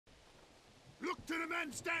to the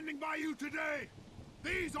men standing by you today.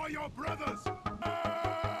 These are your brothers.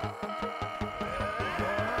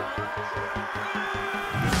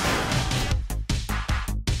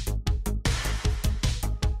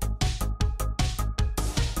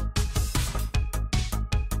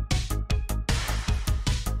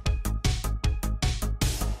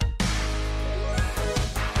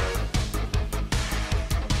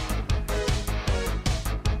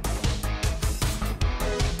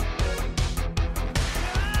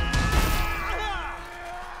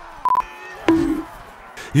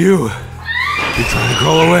 You're trying to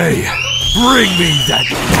crawl away. Bring me that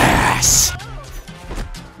ass.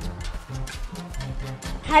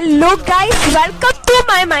 Hello guys, welcome to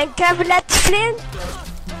my Minecraft Let's Play.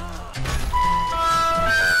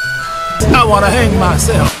 I wanna hang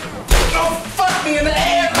myself. Oh, fuck me in the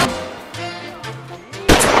ass.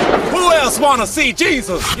 Who else wanna see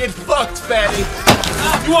Jesus get fucked, fatty?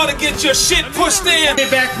 You wanna get your shit pushed in? Get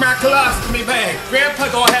back my colostomy bag. Grandpa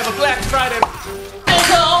gonna have a Black Friday.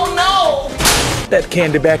 Oh no! That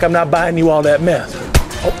candy back, I'm not buying you all that mess.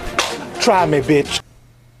 Oh, try me, bitch.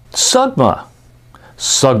 Sugma.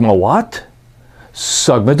 Sugma what?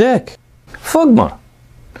 Sugma dick. Fugma.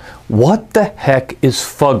 What the heck is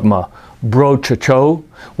Fugma, bro chacho?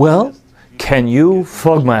 Well, can you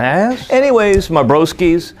fug my ass? Anyways, my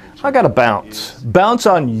broskies, I gotta bounce. Bounce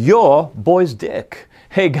on your boy's dick.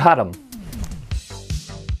 Hey, got him.